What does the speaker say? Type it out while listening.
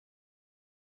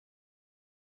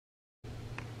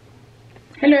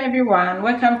Hello everyone,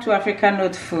 welcome to African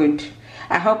Note Food.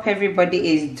 I hope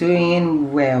everybody is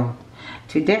doing well.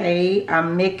 Today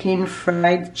I'm making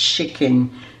fried chicken,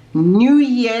 New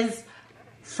Year's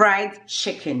fried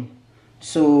chicken.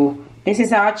 So this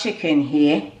is our chicken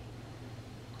here.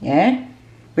 Yeah,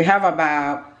 we have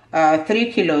about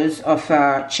 3 kilos of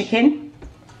chicken.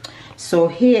 So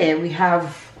here we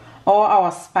have all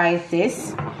our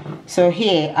spices. So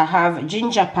here I have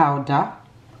ginger powder,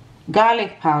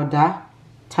 garlic powder,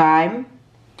 thyme,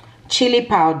 chili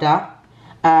powder,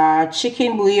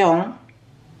 chicken bouillon,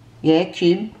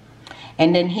 cube,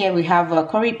 and then here we have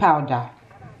curry powder,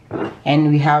 and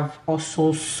we have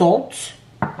also salt,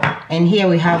 and here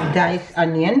we have diced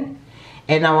onion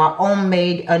and our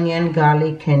homemade onion,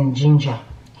 garlic and ginger,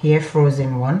 here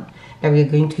frozen one, that we're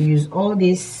going to use all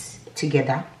this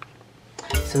together.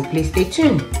 So please stay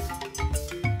tuned.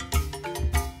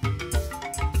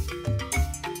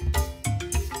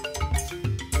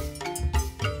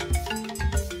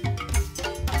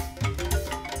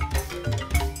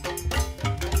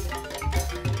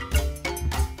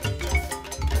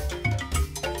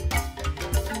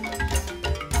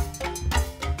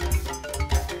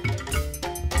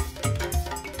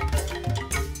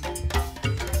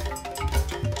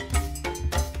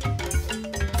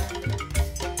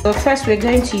 So first we're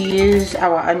going to use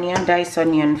our onion, diced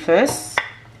onion first,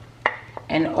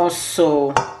 and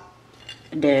also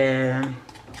the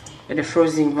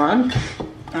frozen one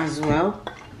as well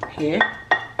here.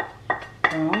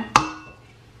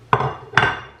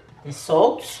 The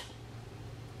salt,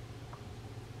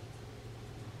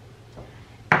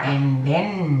 and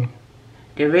then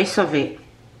the rest of it.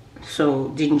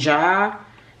 So ginger,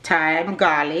 thyme,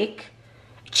 garlic,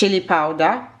 chili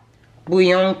powder,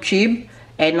 bouillon cube,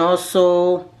 and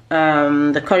also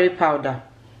the curry powder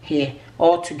here,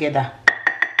 all together.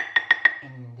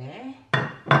 And there,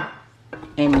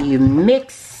 and you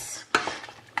mix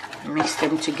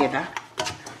them together.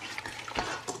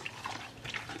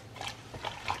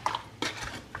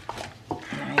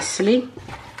 Nicely.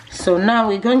 So now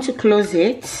we're going to close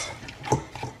it,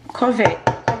 cover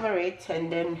it,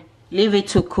 and then leave it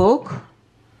to cook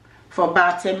for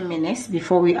about 10 minutes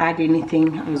before we add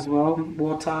anything as well,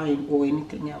 water or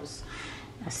anything else.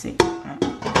 That's it.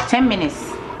 10 minutes.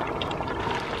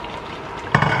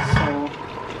 So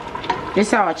this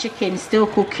is our chicken still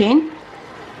cooking.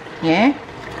 Yeah,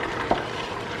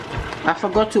 I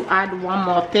forgot to add one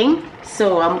more thing.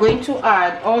 So I'm going to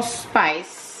add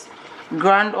allspice,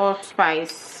 ground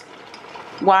allspice,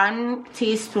 1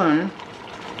 teaspoon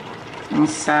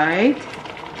inside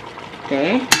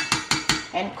there.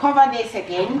 And cover this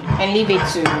again and leave it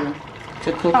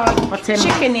to cook.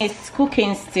 Chicken is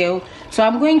cooking still, so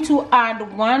I'm going to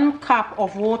add 1 cup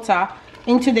of water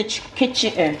into the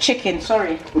chicken.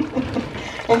 Sorry,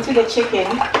 into the chicken.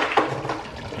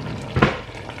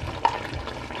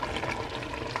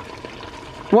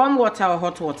 Warm water or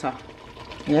hot water?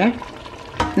 Yeah,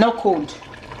 no cold.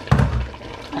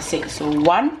 That's it. So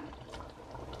 1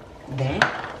 there.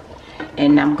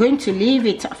 And I'm going to leave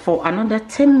it for another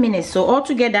 10 minutes. So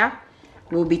altogether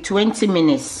will be 20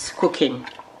 minutes cooking.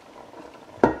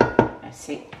 That's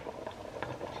it.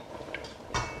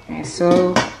 And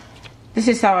so this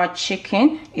is our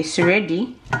chicken. It's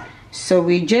ready. So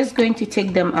we're just going to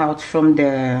take them out from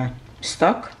the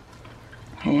stock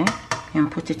here and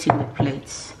put it in the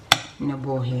plates, in a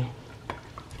bowl here.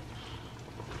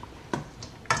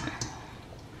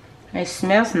 It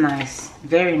smells nice,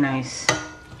 very nice.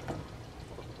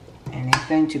 And it's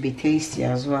going to be tasty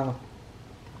as well.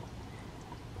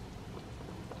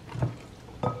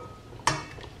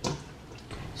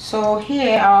 So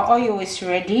here our oil is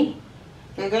ready.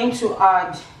 We're going to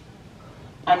add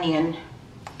onion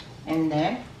in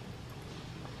there,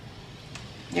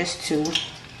 just 2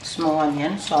 small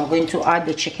onions. So I'm going to add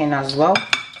the chicken as well.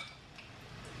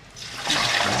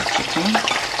 Chicken.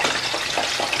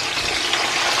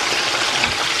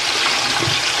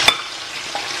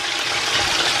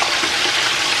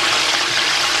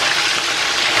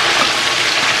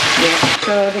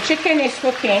 So the chicken is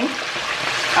cooking.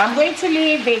 I'm going to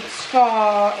leave it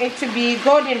for it to be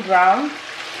golden brown,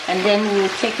 and then we'll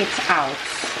take it out.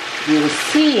 You will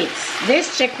see it.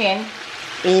 This chicken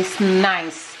is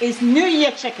nice. It's New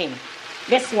Year chicken.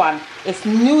 This one is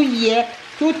New Year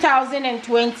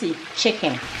 2020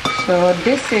 chicken. So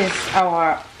this is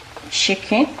our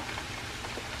chicken,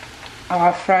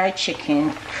 our fried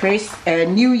chicken,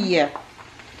 New Year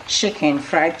chicken,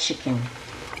 fried chicken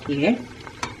here.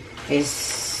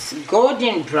 It's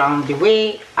golden brown the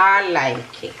way I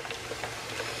like it.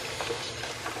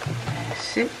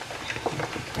 That's it.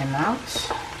 Take them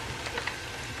out.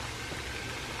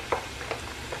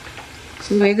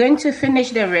 So we're going to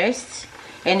finish the rest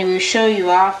and we'll show you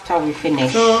after we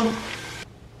finish. So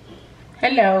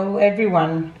hello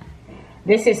everyone,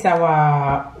 this is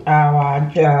our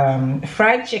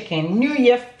fried chicken. New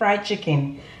Year fried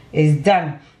chicken is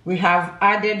done. We have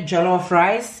added jollof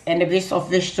rice and a bit of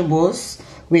vegetables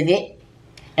with it,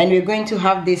 and we're going to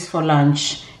have this for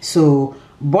lunch. So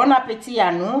bon appetit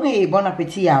à nous et bon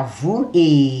appétit à vous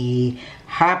et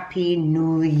happy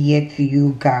new year to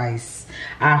you guys.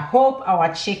 I hope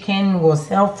our chicken was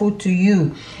helpful to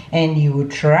you and you will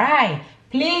try.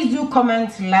 Please do comment,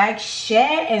 like,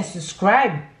 share and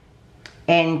subscribe,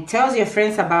 and tell your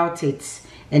friends about it,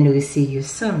 and we'll see you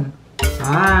soon.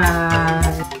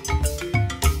 Bye.